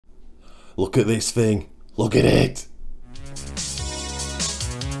Look at this thing. Look at it.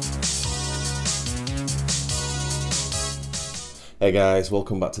 Hey guys,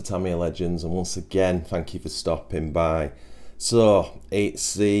 welcome back to Tamiya Legends, and once again thank you for stopping by. So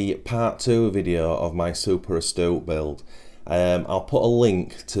it's the part 2 video of my Super Astute build. I'll put a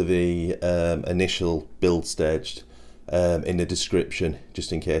link to the initial build stage in the description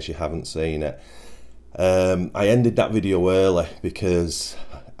just in case you haven't seen it. I ended that video early because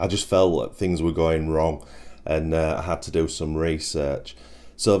I just felt that things were going wrong and I had to do some research.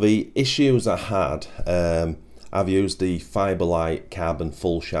 So the issues I had, I've used the Fiberlight carbon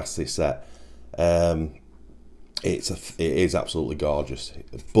full chassis set. It is absolutely gorgeous,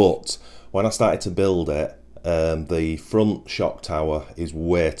 but when I started to build it, the front shock tower is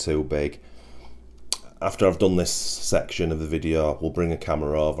way too big. After I've done this section of the video, we'll bring a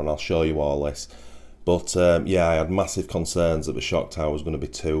camera over and I'll show you all this. But yeah, I had massive concerns that the shock tower was going to be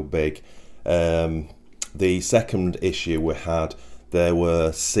too big. The second issue we had, there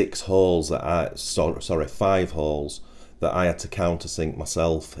were 5 holes that I had to countersink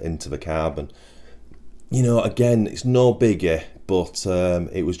myself into the carbon. You know, again, it's no biggie, but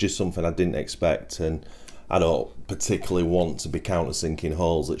it was just something I didn't expect, and I don't particularly want to be countersinking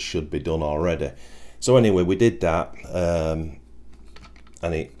holes that should be done already. So anyway, we did that,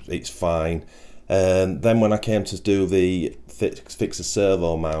 and it's fine. Then when I came to do the fix the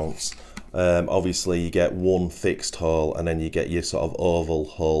servo mounts, obviously you get one fixed hole and then you get your sort of oval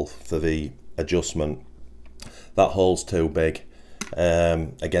hole for the adjustment. That hole's too big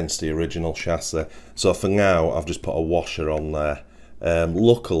against the original chassis, so for now I've just put a washer on there.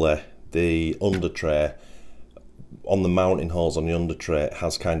 Luckily the under tray on the mounting holes on the under tray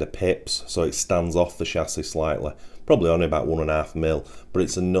has kind of pips, so it stands off the chassis slightly, probably only about 1.5 mil, but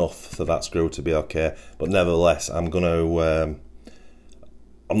it's enough for that screw to be okay. But nevertheless, I'm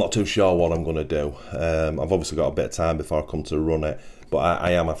not too sure what I'm going to do. I've obviously got a bit of time before I come to run it, but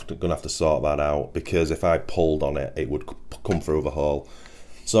I am going to have to sort that out, because if I pulled on it, it would come through the hole.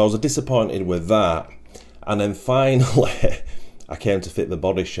 So I was disappointed with that, and then finally I came to fit the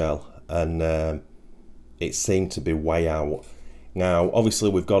body shell, and it seemed to be way out. Now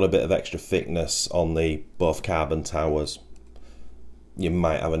obviously we've got a bit of extra thickness on the both carbon towers. You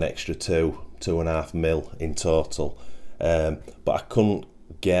might have an extra 2.5 mil in total, but I couldn't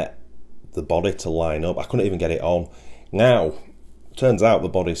get the body to line up. I couldn't even get it on. Now turns out the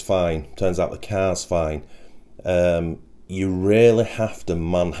body's fine, turns out the car's fine. You really have to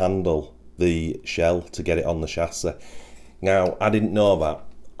manhandle the shell to get it on the chassis. Now I didn't know that,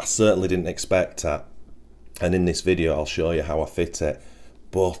 I certainly didn't expect that, and in this video I'll show you how I fit it.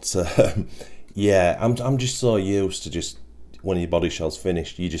 But yeah, I'm just so used to just when your body shell's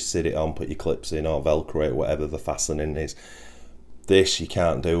finished, you just sit it on, put your clips in or velcro it, whatever the fastening is. This, you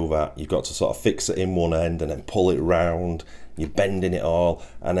can't do that. You've got to sort of fix it in one end and then pull it round. You're bending it all,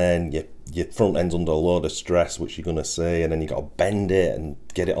 and then your front end's under a load of stress, which you're going to see, and then you've got to bend it and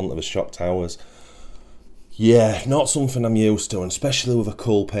get it onto the shock towers. Yeah, not something I'm used to, and especially with a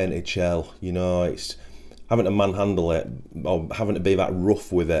cool painted shell. You know, it's having to manhandle it or having to be that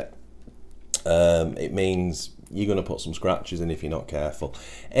rough with it. It means you're going to put some scratches in if you're not careful.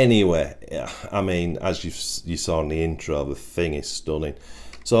 Anyway, I mean, as you saw in the intro, the thing is stunning.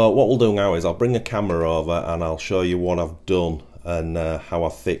 So what we'll do now is I'll bring a camera over and I'll show you what I've done and how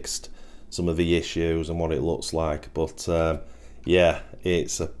I've fixed some of the issues and what it looks like. But yeah,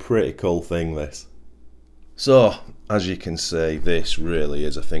 it's a pretty cool thing, this. So as you can see, this really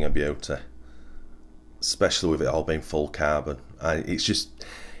is a thing of beauty, especially with it all being full carbon.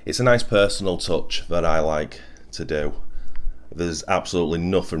 It's a nice personal touch that I like to do. There's absolutely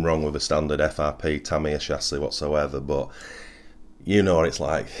nothing wrong with a standard FRP Tamiya chassis whatsoever, but you know what it's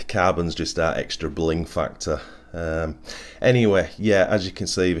like, carbon's just that extra bling factor. Anyway, yeah, as you can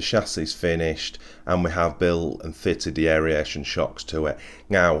see, the chassis is finished and we have built and fitted the aeration shocks to it.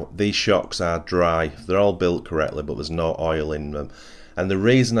 Now these shocks are dry, they're all built correctly, but there's no oil in them, and the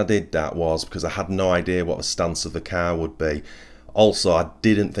reason I did that was because I had no idea what the stance of the car would be. Also, I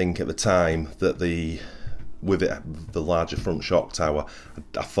didn't think at the time that with the larger front shock tower,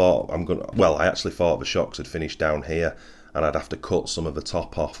 I actually thought the shocks had finished down here and I'd have to cut some of the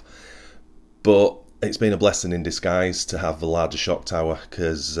top off. But it's been a blessing in disguise to have the larger shock tower,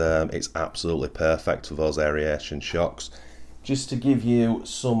 because it's absolutely perfect for those aeration shocks. Just to give you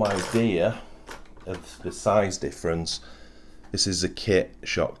some idea of the size difference, this is a kit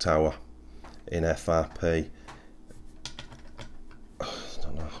shock tower in FRP. I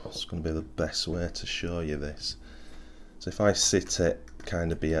don't know what's going to be the best way to show you this. So if I sit it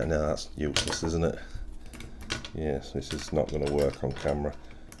kind of behind, no, that's useless, isn't it? Yes, this is not going to work on camera.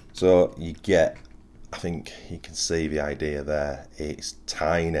 So you get, I think you can see the idea there, it's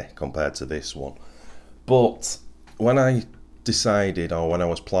tiny compared to this one. But when I decided, or when I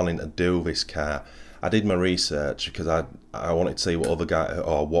was planning to do this car, I did my research because I wanted to see what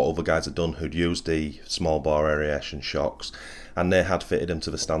other guys had done who'd used the small bore aeration shocks, and they had fitted them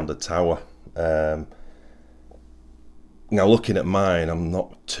to the standard tower. Now looking at mine, I'm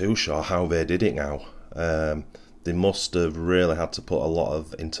not too sure how they did it now. They must have really had to put a lot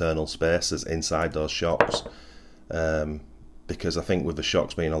of internal spacers inside those shocks, because I think with the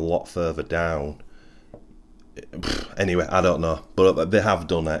shocks being a lot further down, anyway, I don't know, but they have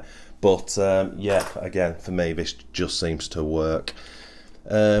done it. But yeah, again, for me, this just seems to work.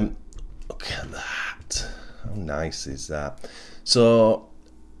 Look at that. How nice is that? So,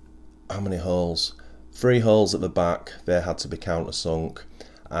 how many holes? 3 holes at the back. They had to be countersunk.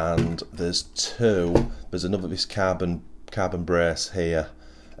 And there's 2. There's another, this carbon brace here.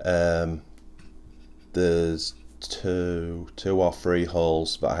 There's two or 3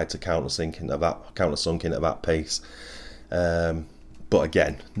 holes that I had to countersunk into that piece. But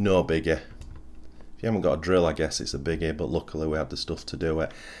again, no biggie. If you haven't got a drill, I guess it's a biggie, but luckily we had the stuff to do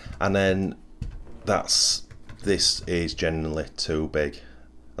it. And then this is generally too big.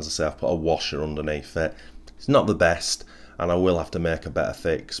 As I say, I've put a washer underneath it. It's not the best, and I will have to make a better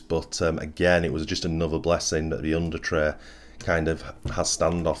fix, but again, it was just another blessing that the under tray kind of has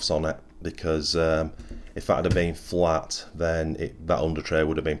standoffs on it, because if that had been flat, then that under tray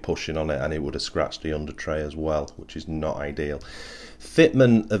would have been pushing on it and it would have scratched the under tray as well, which is not ideal.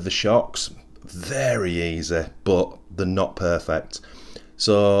 Fitment of the shocks, very easy, but they're not perfect.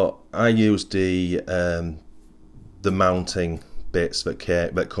 So I used the mounting bits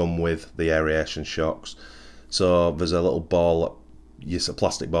that come with the aeration shocks. So there's a little ball, a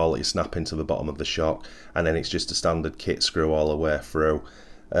plastic ball that you snap into the bottom of the shock, and then it's just a standard kit screw all the way through.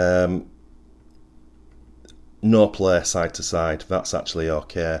 No play side to side, that's actually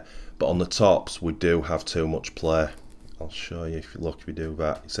okay, but on the tops we do have too much play. I'll show you if you look, if you do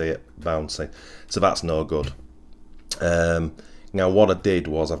that, you see it bouncing, so that's no good. Now what I did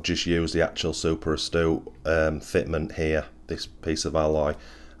was I've just used the actual Super Astute fitment here, this piece of alloy,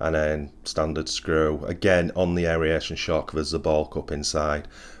 and then standard screw. Again, on the aeration shock there's the ball cup inside,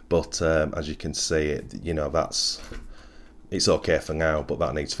 but as you can see, you know, it's okay for now, but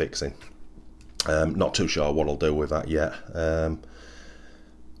that needs fixing. Not too sure what I'll do with that yet.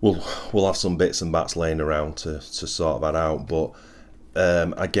 We'll have some bits and bats laying around to sort that out, but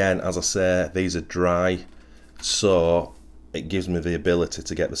again, as I say, these are dry, so it gives me the ability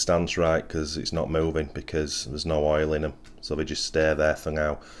to get the stance right, because it's not moving because there's no oil in them, so they just stay there for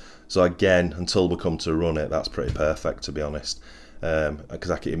now. So again, until we come to run it, that's pretty perfect, to be honest, because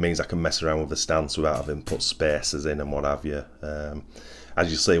it means I can mess around with the stance without having put spacers in and what have you. As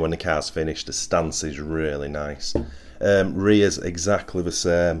you see, when the car's finished, the stance is really nice. Rear's exactly the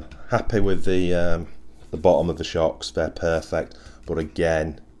same. Happy with the bottom of the shocks, they're perfect, but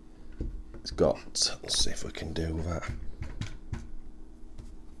again, it's got, let's see if we can do that.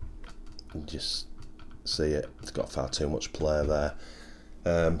 Just see it, it's got far too much play there.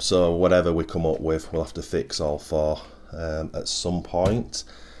 So whatever we come up with, we'll have to fix all 4 at some point.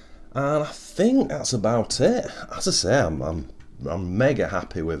 And I think that's about it. As I say, I'm mega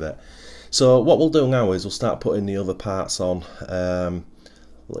happy with it. So what we'll do now is we'll start putting the other parts on.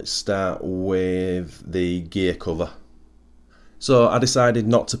 Let's start with the gear cover. So I decided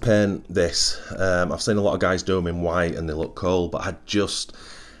not to paint this. I've seen a lot of guys do them in white and they look cool, but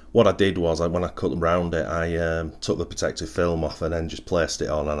what I did was, when I cut around it, I took the protective film off and then just placed it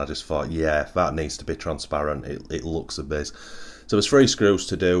on, and I just thought, yeah, that needs to be transparent, it looks a biz. So there's 3 screws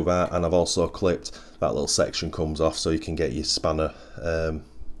to do that, and I've also clipped that little section comes off so you can get your spanner,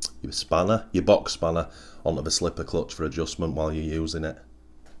 your box spanner onto the slipper clutch for adjustment while you're using it.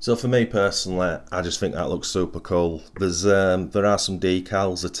 So for me personally, I just think that looks super cool. There are some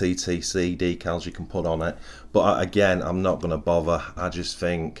decals, the TTC decals you can put on it, but again, I'm not going to bother. I just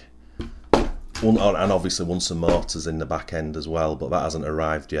think, and obviously once the motor's in the back end as well, but that hasn't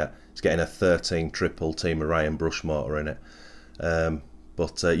arrived yet. It's getting a 13 triple Team Orion brush motor in it.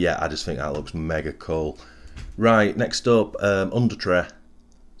 Yeah, I just think that looks mega cool. Right, next up, under tray.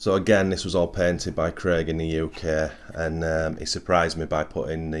 So again, this was all painted by Craig in the UK, and he surprised me by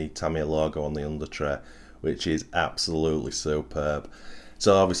putting the Tamiya logo on the under tray, which is absolutely superb.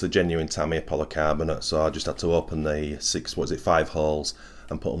 So obviously genuine Tamiya polycarbonate, so I just had to open the 5 holes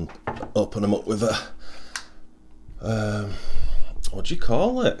and open them up with a, what do you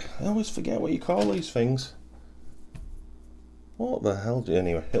call it? I always forget what you call these things. What the hell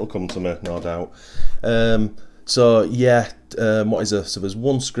anyway, it'll come to me, no doubt. So yeah, what is there? So there's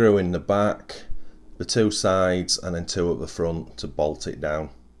one screw in the back, the two sides, and then two at the front to bolt it down.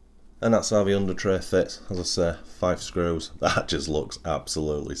 And that's how the under tray fits. As I say, 5 screws. That just looks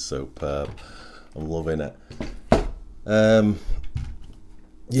absolutely superb. I'm loving it.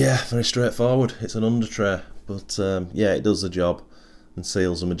 Yeah, very straightforward. It's an under tray, but yeah, it does the job and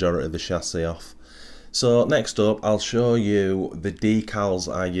seals the majority of the chassis off. So next up, I'll show you the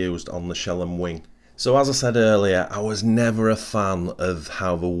decals I used on the shell and wing. So as I said earlier, I was never a fan of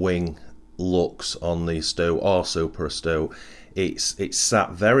how the wing looks on the Astute or Super Astute. It's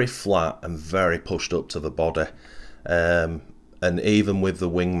sat very flat and very pushed up to the body, and even with the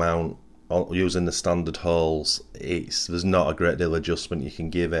wing mount using the standard holes, there's not a great deal of adjustment you can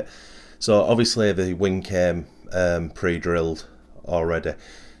give it. So obviously the wing came pre-drilled already.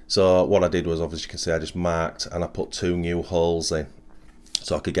 So what I did was, obviously you can see, I just marked and I put 2 new holes in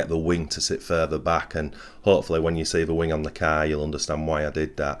so I could get the wing to sit further back, and hopefully when you see the wing on the car you'll understand why I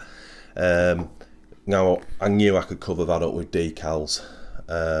did that. Now I knew I could cover that up with decals,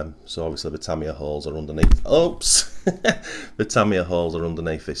 so obviously the Tamiya holes are underneath. Oops! The Tamiya holes are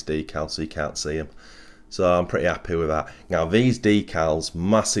underneath this decal, so you can't see them. So I'm pretty happy with that. Now these decals,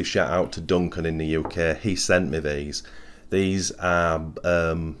 massive shout out to Duncan in the UK. He sent me these. These are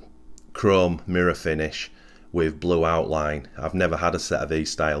chrome mirror finish with blue outline. I've never had a set of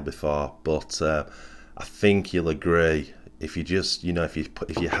these style before, but I think you'll agree, if you just, you know, if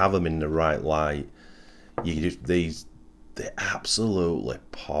you have them in the right light, they absolutely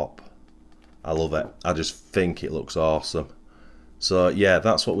pop. I love it. I just think it looks awesome. So yeah,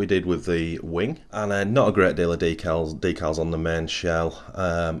 that's what we did with the wing, and not a great deal of decals on the main shell.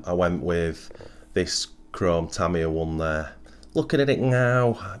 I went with this chrome Tamiya one there. Looking at it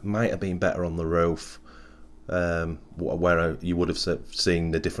now, it might have been better on the roof, where you would have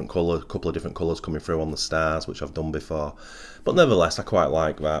seen the couple of different colours coming through on the stars, which I've done before. But nevertheless, I quite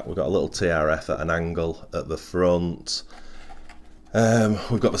like that. We've got a little TRF at an angle at the front.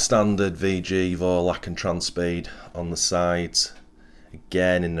 We've got the standard VG Vorlac and Transpeed on the sides,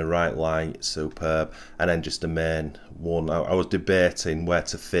 again in the right light, superb. And then just the main one. I was debating where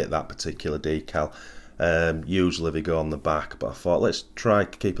to fit that particular decal. Usually they go on the back, but I thought let's try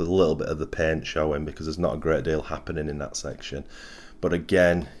to keep a little bit of the paint showing, because there's not a great deal happening in that section. But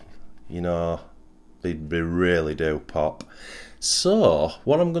again, you know, they really do pop. So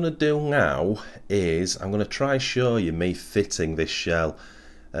what I'm going to do now is I'm going to try show you me fitting this shell,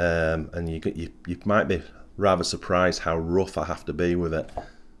 and you might be rather surprised how rough I have to be with it.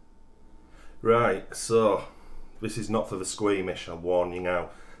 Right, so this is not for the squeamish, I'll warn you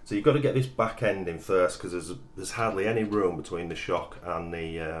now. So you've got to get this back end in first, because there's hardly any room between the shock and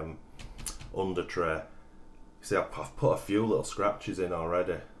the under tray. See, I've put a few little scratches in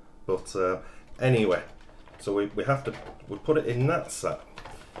already, but anyway, so we put it in that set.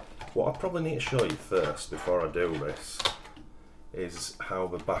 What I probably need to show you first before I do this is how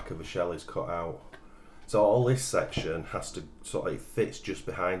the back of the shell is cut out. So all this section has to it fits just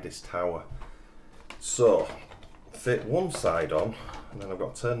behind this tower. So fit one side on, and then I've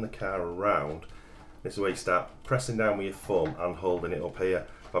got to turn the car around. This is where you start pressing down with your thumb and holding it up here.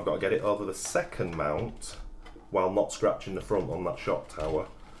 I've got to get it over the second mount while not scratching the front on that shock tower.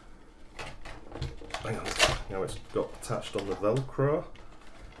 Hang on, now it's got attached on the Velcro.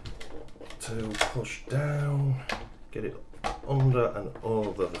 To push down, get it under and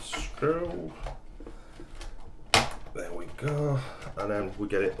over the screw. There we go, and then we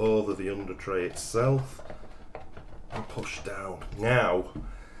get it over the under tray itself and push down. Now,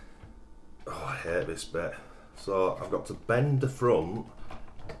 oh, I hate this bit. So I've got to bend the front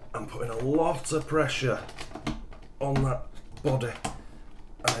and put in a lot of pressure on that body,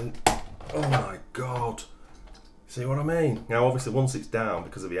 and oh my god, see what I mean? Now obviously once it's down,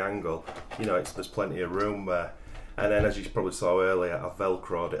 because of the angle, you know, there's plenty of room there. And then, as you probably saw earlier, I've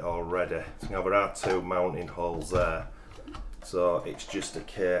velcroed it already. Now there are 2 mounting holes there, so it's just a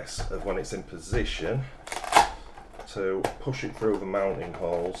case of when it's in position to push it through the mounting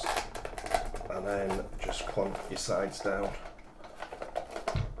holes and then just clamp your sides down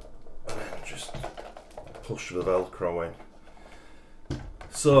and then just push the Velcro in.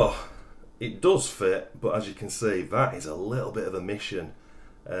 So it does fit, but as you can see, that is a little bit of a mission.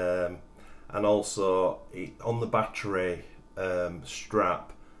 And also on the battery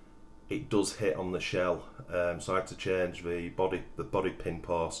strap, it does hit on the shell, so I had to change the body pin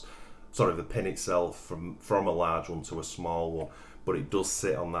post, sorry, the pin itself from a large one to a small one, but it does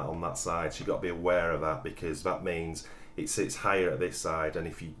sit on that side, so you've got to be aware of that, because that means it sits higher at this side, and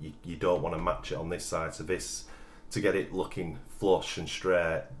if you don't want to match it on this side, so to get it looking flush and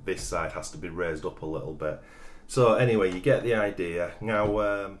straight, this side has to be raised up a little bit. So anyway, you get the idea.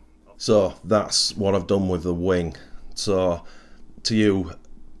 Now, so that's what I've done with the wing. So to you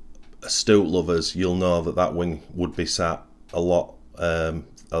Astute lovers, you'll know that that wing would be sat a lot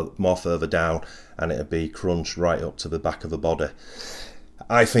more further down, and it'd be crunched right up to the back of the body.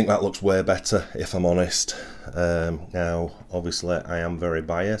 I think that looks way better, if I'm honest. Now, obviously, I am very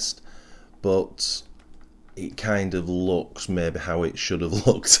biased, but it kind of looks maybe how it should have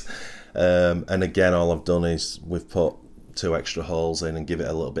looked. And again, all I've done is we've put 2 extra holes in and give it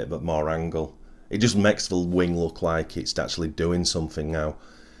a little bit more angle. It just makes the wing look like it's actually doing something now.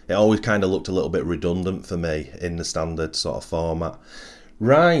 It always kind of looked a little bit redundant for me in the standard sort of format.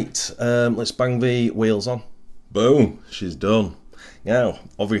 Right, let's bang the wheels on. Boom, she's done. Now,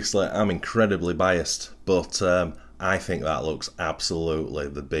 obviously, I'm incredibly biased, but I think that looks absolutely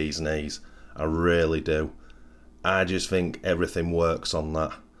the bee's knees. I really do. I just think everything works on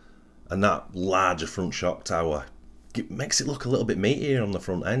that. And that larger front shock tower, it makes it look a little bit meatier on the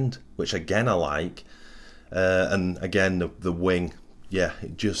front end, which again I like. And again, the wing, yeah,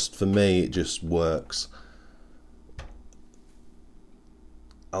 it just, for me, it just works.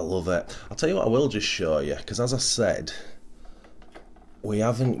 I love it. I'll tell you what I will just show you, because as I said, we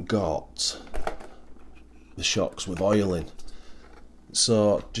haven't got the shocks with oil in.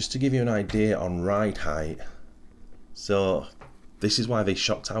 So just to give you an idea on ride height, so this is why these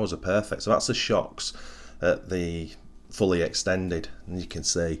shock towers are perfect. So that's the shocks at the fully extended, and you can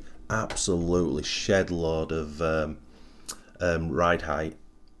see absolutely shed load of ride height.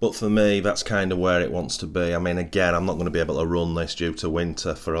 But for me, that's kind of where it wants to be. I mean, again, I'm not going to be able to run this due to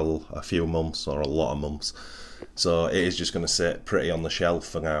winter for a few months, or a lot of months. So it is just going to sit pretty on the shelf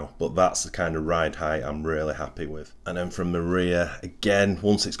for now. But that's the kind of ride height I'm really happy with. And then from the rear, again,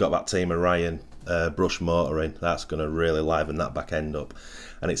 once it's got that Team Orion brush motor in, that's going to really liven that back end up.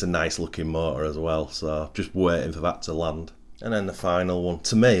 And it's a nice looking motor as well. So just waiting for that to land. And then the final one,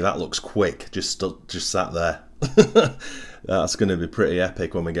 to me, that looks quick, just sat there. That's going to be pretty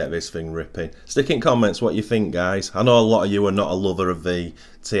epic when we get this thing ripping. Stick in comments what you think, guys. I know a lot of you are not a lover of the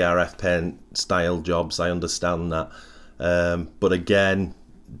TRF paint style jobs, I understand that. But again,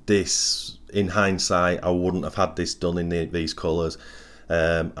 this, in hindsight, I wouldn't have had this done in these colours.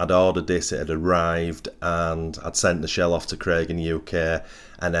 I'd ordered this, it had arrived, and I'd sent the shell off to Craig in the UK,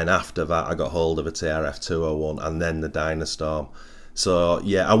 and then after that I got hold of a TRF 201 and then the Dynastorm. So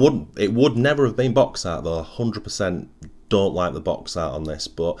yeah, it would never have been box art though. 100% don't like the box art on this,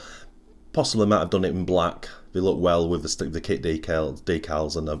 but possibly might have done it in black. They look well with the kit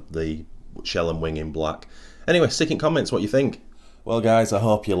decals and the shell and wing in black. Anyway, stick in comments what you think. Well guys, I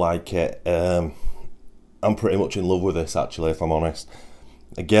hope you like it. I'm pretty much in love with this actually, if I'm honest.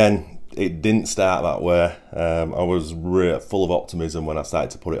 Again, it didn't start that way. I was full of optimism when I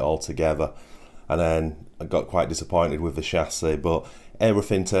started to put it all together, and then I got quite disappointed with the chassis, but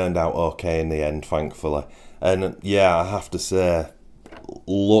everything turned out okay in the end, thankfully. And yeah, I have to say,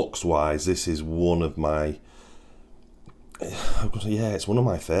 looks wise, this is one of my, yeah, it's one of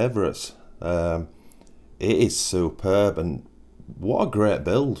my favourites. It is superb, and what a great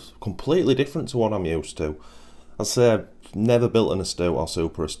build. Completely different to what I'm used to. I'd say I've never built an Astute or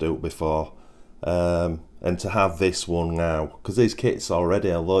Super Astute before. And to have this one now, because these kits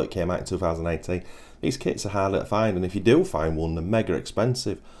already, although it came out in 2018, these kits are harder to find, and if you do find one, they're mega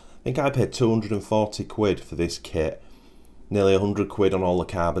expensive. I think I paid 240 quid for this kit, nearly 100 quid on all the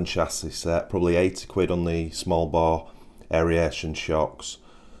carbon chassis set, probably 80 quid on the small bore aeration shocks,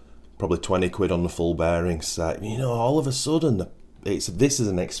 probably 20 quid on the full bearing set. You know, all of a sudden, this is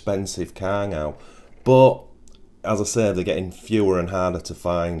an expensive car now. But as I said, they're getting fewer and harder to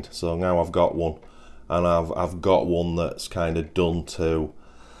find. So now I've got one, and I've got one that's kind of done to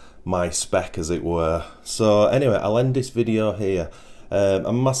my spec, as it were. So anyway, I'll end this video here.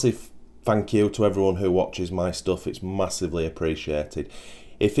 A massive thank you to everyone who watches my stuff. It's massively appreciated.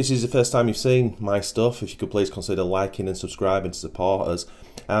 If this is the first time you've seen my stuff, if you could please consider liking and subscribing to support us.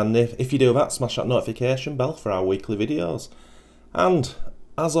 And if you do that, smash that notification bell for our weekly videos. And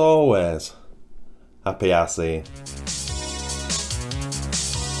as always, happy RCing.